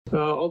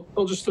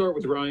I'll just start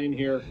with Ryan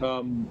here.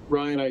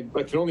 Ryan, I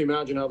can only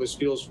imagine how this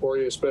feels for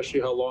you,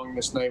 especially how long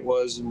this night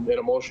was and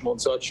emotional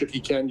and such. If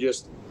you can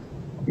just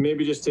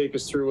take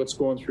us through what's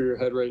going through your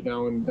head right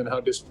now and how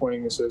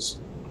disappointing this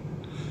is.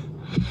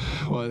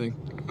 Well, I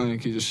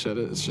think you just said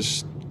it. It's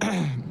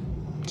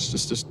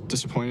just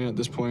disappointing at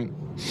this point.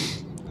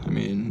 I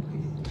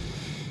mean,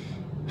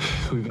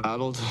 we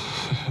battled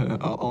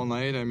all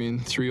night. I mean,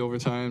 3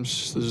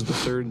 overtimes. This is the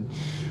 3rd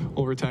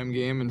overtime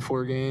game in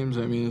 4 games.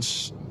 I mean,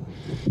 there's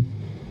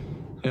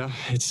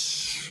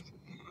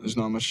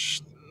not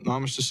much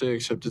to say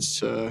except it's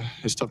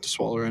tough to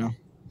swallow right now.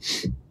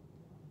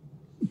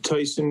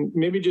 Tyson,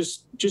 maybe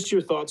just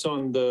your thoughts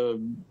on the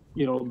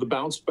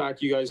bounce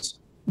back you guys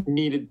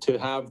needed to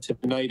have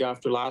tonight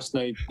after last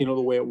night,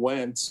 the way it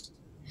went,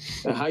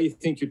 and how you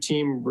think your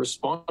team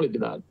responded to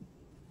that.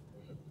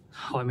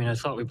 Well, I mean, I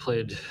thought we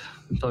played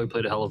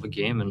a hell of a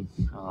game, and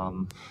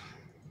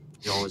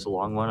it was a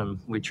long one, and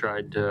we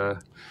tried to,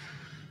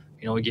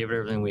 we gave it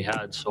everything we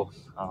had. So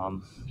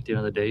at the end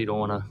of the day, you don't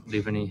want to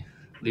leave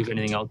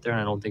anything out there,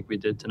 and I don't think we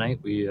did tonight.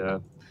 We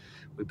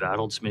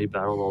battled. Smitty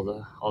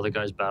battled. All the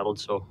guys battled.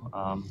 So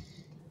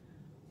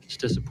it's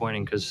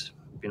disappointing because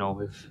I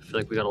feel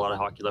like we got a lot of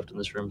hockey left in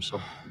this room. So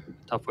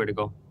tough way to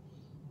go.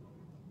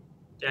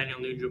 Daniel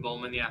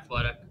Nugent-Bowman, The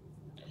Athletic.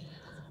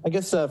 I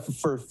guess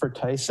for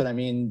Tyson, I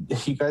mean,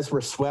 you guys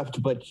were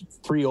swept, but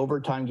 3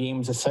 overtime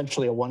games,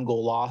 essentially a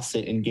 1-goal loss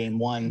in game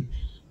 1.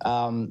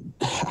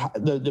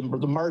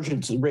 The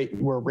margins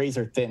were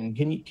razor thin.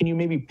 Can you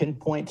maybe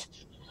pinpoint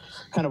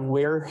kind of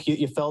where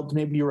you felt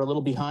maybe you were a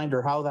little behind,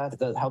 or how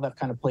that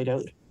kind of played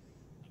out?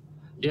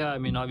 Yeah, I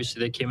mean, obviously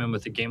they came in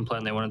with a game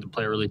plan. They wanted to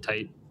play a really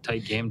tight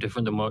game,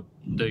 different than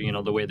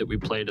the way that we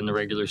played in the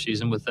regular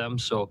season with them.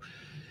 So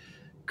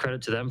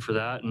credit to them for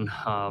that. And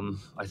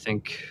I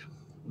think,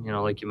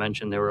 like you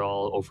mentioned, they were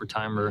all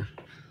overtime or,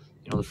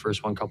 the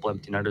first one, couple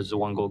empty netters, a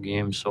 1-goal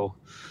game. So,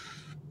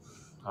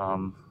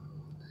 a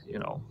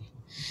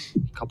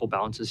couple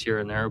bounces here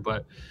and there,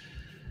 but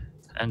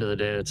end of the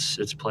day, it's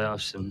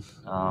playoffs, and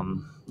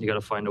you got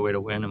to find a way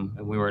to win, and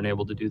we weren't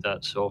able to do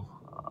that. So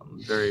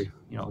very,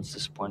 it's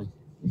disappointing.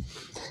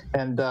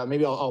 And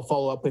maybe I'll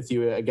follow up with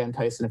you again,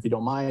 Tyson, if you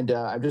don't mind.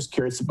 I'm just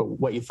curious about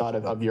what you thought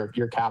of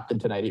your captain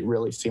tonight. It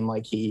really seemed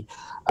like he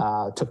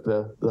took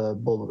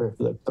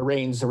the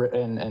reins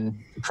and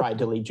tried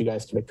to lead you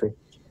guys to victory.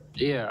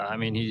 Yeah, I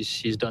mean,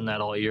 he's done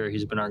that all year.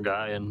 He's been our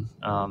guy, and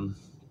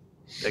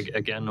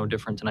again, no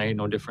different tonight,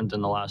 no different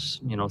than the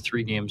last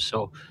 3 games.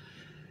 So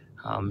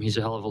he's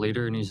a hell of a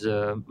leader, and he's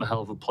a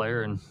hell of a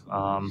player. And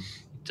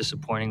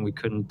disappointing we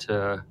couldn't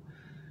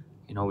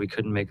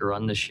make a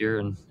run this year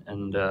and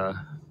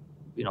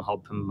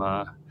help him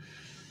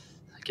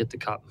get the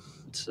cup.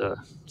 It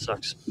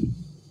sucks.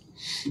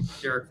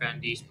 Derek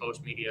Van Diest,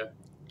 Post Media.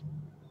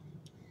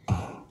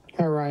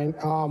 Hi,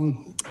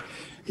 Ryan.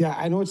 Yeah,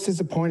 I know it's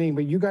disappointing,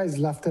 but you guys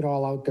left it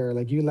all out there.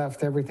 Like, you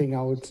left everything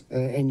out,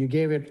 and you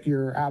gave it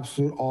your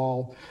absolute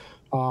all.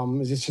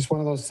 Is this just one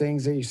of those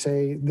things that you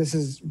say,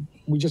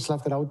 we just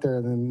left it out there,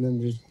 and then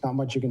there's not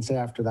much you can say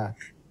after that?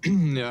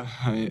 Yeah,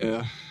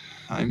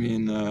 I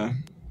mean,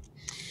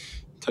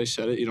 Tice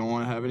said it. You don't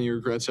want to have any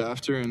regrets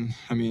after, and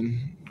I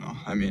mean,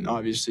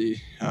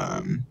 obviously,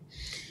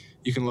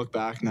 you can look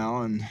back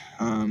now and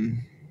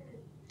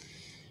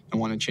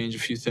want to change a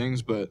few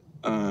things, but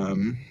I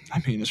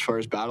mean, as far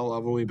as battle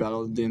level, we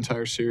battled the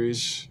entire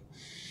series.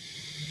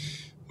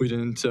 We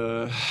didn't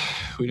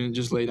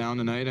just lay down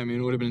tonight. I mean,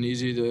 it would have been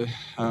easy to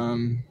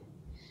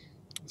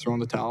throw in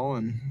the towel,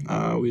 and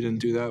we didn't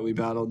do that. We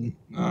battled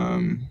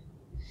the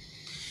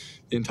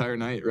entire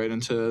night right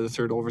into the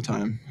 3rd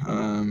overtime.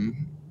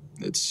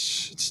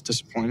 It's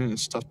disappointing.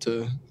 It's tough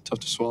to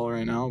swallow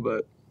right now,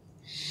 but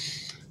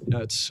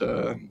yeah,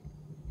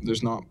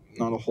 there's not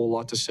a whole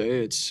lot to say.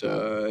 It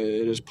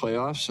is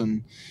playoffs,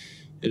 and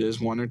it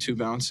is 1 or 2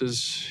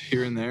 bounces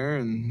here and there,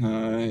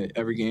 and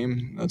every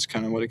game, that's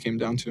kind of what it came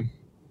down to.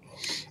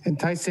 And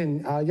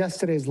Tyson,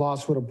 yesterday's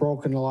loss would have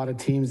broken a lot of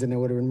teams, and it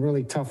would have been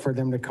really tough for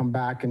them to come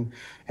back and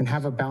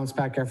have a bounce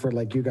back effort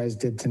like you guys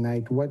did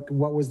tonight. What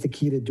was the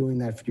key to doing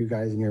that for you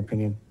guys, in your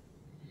opinion?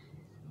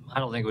 I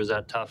don't think it was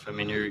that tough. I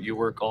mean, you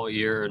work all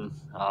year, and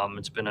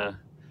it's been a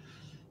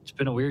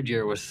weird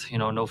year with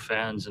no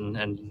fans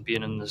and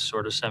being in this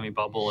sort of semi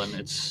bubble, and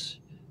it's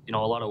a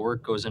lot of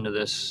work goes into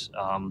this.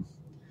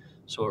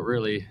 So it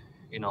really,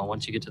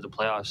 once you get to the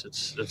playoffs,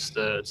 it's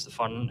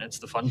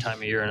the fun time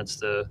of year, and it's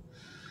the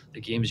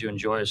games you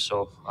enjoy.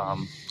 So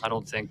I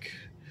don't think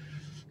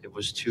it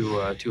was too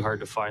hard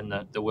to find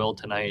the will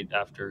tonight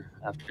after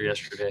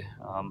yesterday.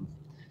 I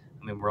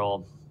mean, we're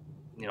all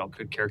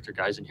good character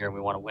guys in here, and we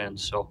want to win.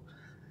 So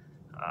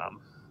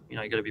you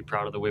got to be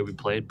proud of the way we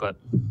played. But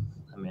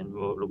I mean,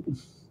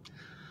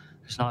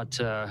 it's not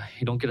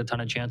you don't get a ton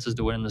of chances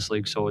to win in this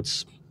league, so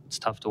it's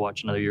tough to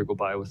watch another year go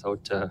by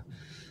without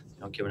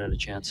giving it a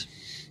chance.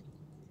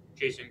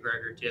 Jason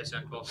Gregor,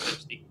 TSN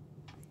 1260.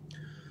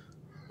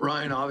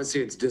 Ryan,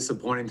 obviously it's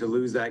disappointing to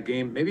lose that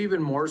game, maybe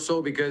even more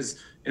so because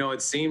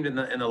it seemed in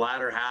the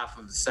latter half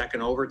of the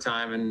second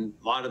overtime and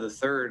a lot of the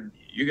third,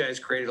 you guys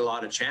created a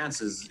lot of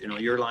chances,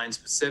 your line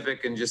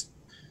specific, and just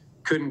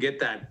couldn't get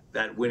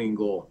that winning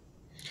goal.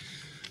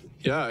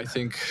 Yeah, I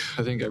think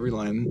every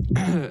line,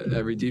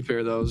 every D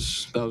pair that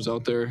was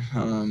out there,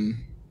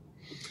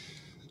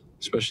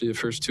 especially the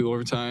first two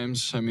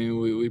overtimes. I mean,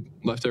 we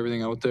left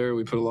everything out there.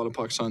 We put a lot of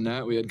pucks on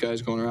net. We had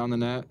guys going around the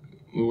net.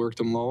 We worked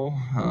them low.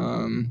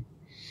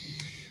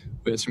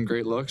 We had some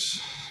great looks,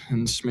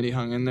 and Smitty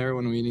hung in there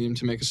when we needed him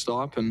to make a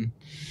stop, and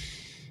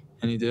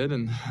he did,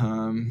 and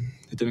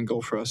it didn't go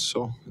for us.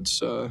 So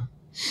it's I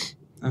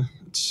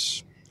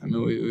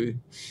mean,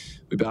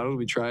 we battled.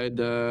 We tried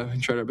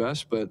our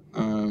best, but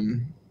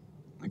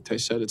like Ty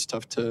said, it's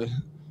tough to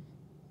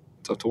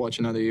watch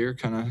another year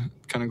kind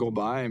of go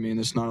by. I mean,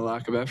 it's not a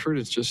lack of effort.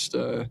 It's just,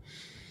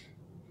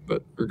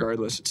 but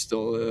regardless, it's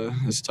still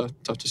it's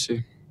tough to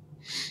see.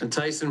 And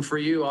Tyson, for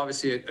you,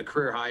 obviously a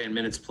career high in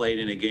minutes played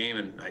in a game,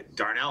 and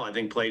Darnell, I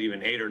think, played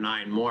even 8 or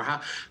 9 more.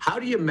 How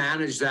do you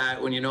manage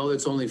that when you know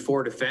it's only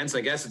 4 defense?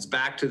 I guess it's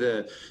back to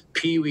the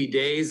Pee-wee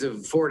days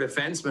of 4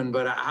 defensemen,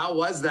 but how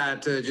was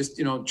that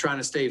just, trying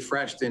to stay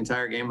fresh the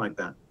entire game like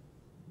that?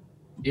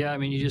 Yeah, I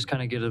mean, you just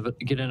kind of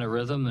get in a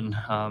rhythm, and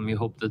you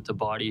hope that the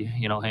body,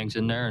 hangs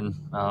in there, and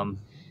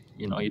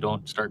you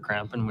don't start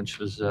cramping, which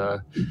was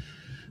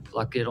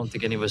lucky. I don't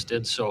think any of us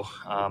did. So,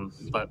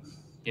 but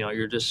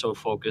you're just so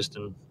focused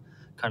and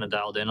kind of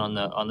dialed in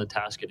on the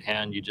task at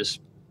hand. You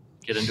just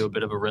get into a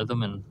bit of a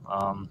rhythm, and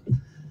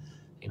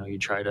you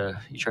try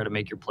to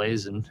make your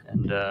plays and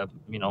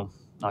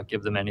not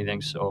give them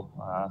anything. So,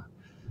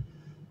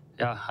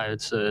 yeah,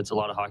 it's a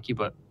lot of hockey,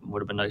 but it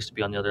would have been nice to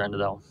be on the other end of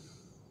that one.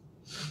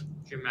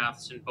 Jim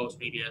Matheson, Post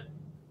Media.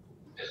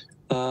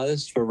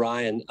 This is for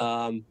Ryan.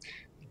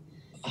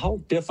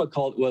 How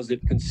difficult was it,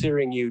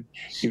 considering you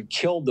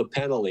killed the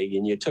penalty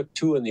and you took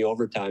 2 in the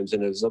overtimes,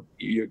 and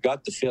you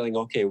got the feeling,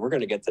 okay, we're going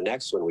to get the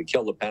next one. We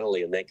kill the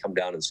penalty and they come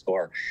down and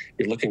score.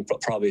 You're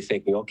probably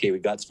thinking, okay, we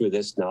got through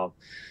this now.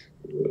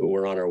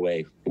 We're on our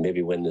way to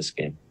maybe win this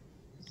game.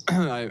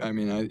 I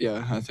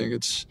think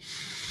it's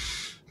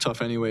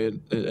tough anyway.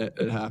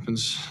 It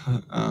happens,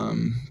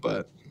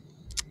 but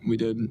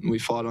we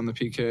fought on the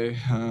PK.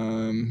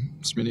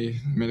 Smitty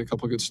made a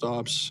couple good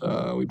stops.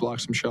 We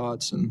blocked some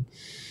shots, and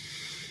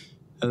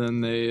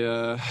then they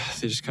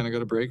just kind of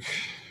got a break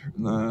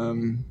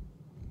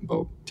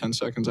about 10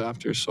 seconds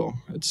after. So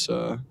it's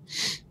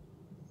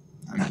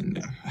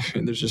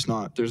there's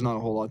not a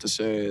whole lot to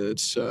say.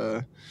 It's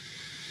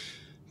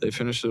they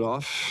finished it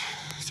off.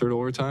 Third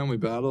overtime, we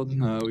battled.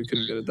 We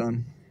couldn't get it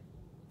done.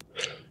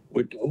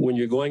 When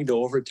you're going to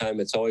overtime,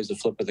 it's always a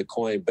flip of the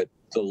coin, but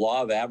the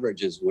law of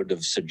averages would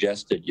have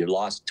suggested you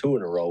lost 2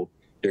 in a row,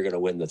 you're going to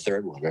win the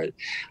third one, right?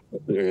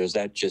 Or is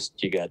that just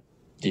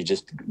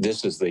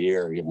this is the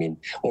year? I mean,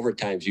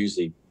 overtime's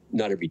usually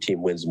not every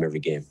team wins them every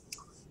game.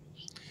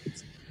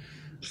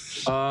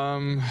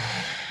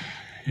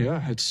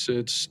 Yeah,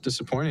 it's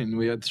disappointing.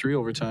 We had 3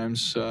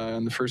 overtimes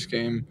in the first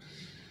game.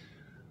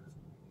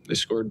 They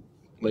scored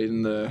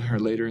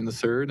later in the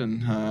third,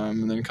 and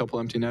then a couple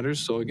empty netters.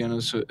 So again,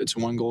 it's a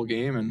 1-goal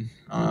game, and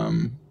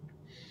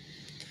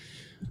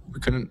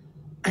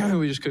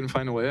we just couldn't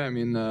find a way. I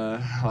mean,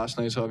 last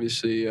night's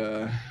obviously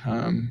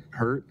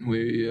hurt.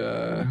 We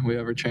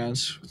have our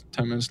chance with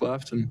 10 minutes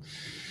left, and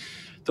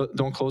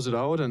don't close it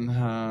out. And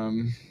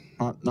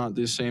not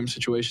the same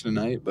situation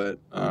tonight, but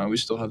we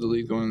still have the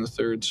lead going in the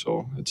third.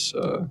 So it's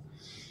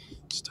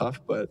tough,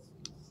 but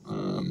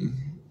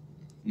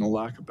no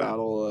lack of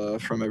battle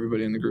from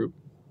everybody in the group.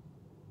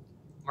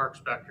 Mark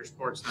Spector,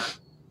 Sportsnet.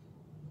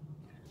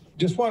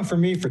 Just one for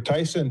me, for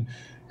Tyson.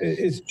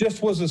 It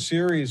just was a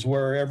series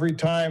where every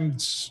time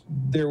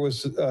there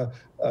was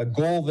a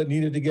goal that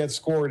needed to get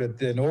scored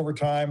at an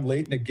overtime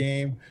late in the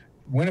game,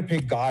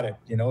 Winnipeg got it.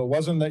 It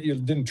wasn't that you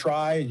didn't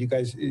try. You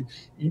guys,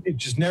 it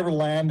just never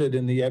landed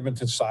in the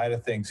Edmonton side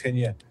of things.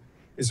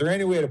 Is there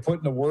any way to put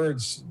into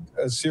words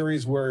a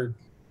series where,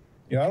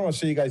 I don't want to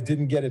say you guys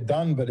didn't get it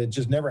done, but it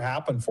just never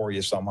happened for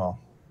you somehow?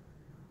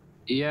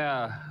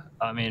 Yeah,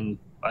 I mean,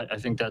 I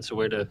think that's a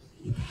way to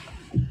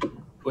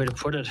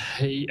put it.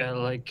 Hey,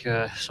 like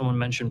someone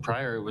mentioned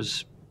prior, it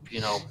was,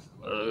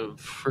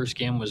 first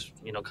game was,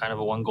 kind of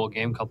a 1-goal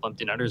game, couple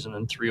empty netters, and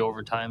then 3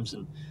 overtimes.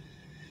 And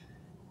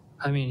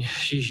I mean,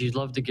 you'd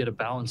love to get a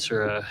bounce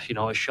or a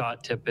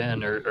shot tip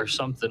in or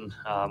something.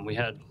 We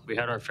had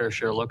our fair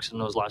share of looks in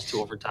those last 2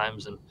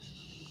 overtimes, and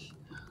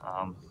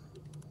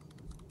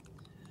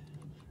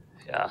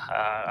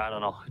I don't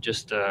know.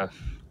 Just I've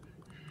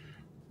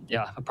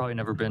probably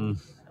never been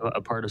a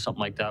part of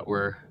something like that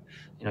where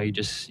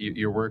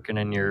you're working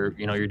and you're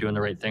doing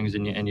the right things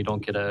and you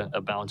don't get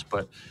a bounce.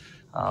 But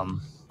I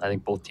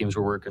think both teams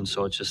were working,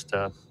 so it's just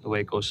the way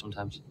it goes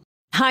sometimes.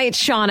 Hi,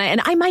 it's Shauna, and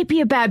I might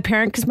be a bad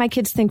parent because my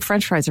kids think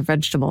French fries are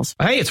vegetables.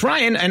 Hey, it's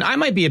Ryan, and I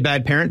might be a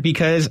bad parent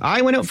because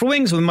I went out for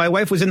wings when my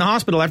wife was in the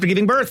hospital after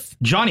giving birth.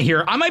 Johnny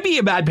here. I might be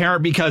a bad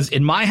parent because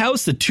in my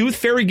house, the tooth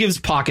fairy gives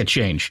pocket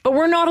change. But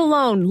we're not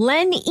alone.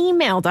 Len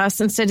emailed us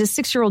and said his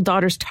 6-year-old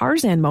daughter's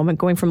Tarzan moment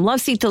going from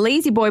love seat to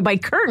lazy boy by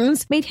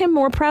curtains made him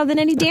more proud than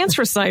any dance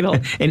recital.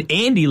 And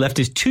Andy left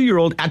his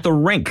 2-year-old at the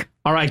rink.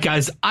 All right,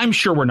 guys, I'm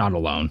sure we're not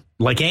alone.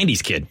 Like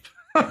Andy's kid.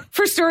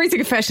 For stories and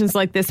confessions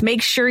like this,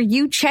 make sure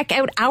you check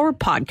out our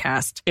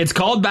podcast. It's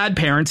called Bad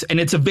Parents, and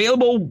it's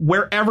available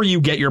wherever you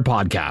get your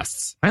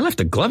podcasts. I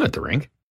left a glove at the rink.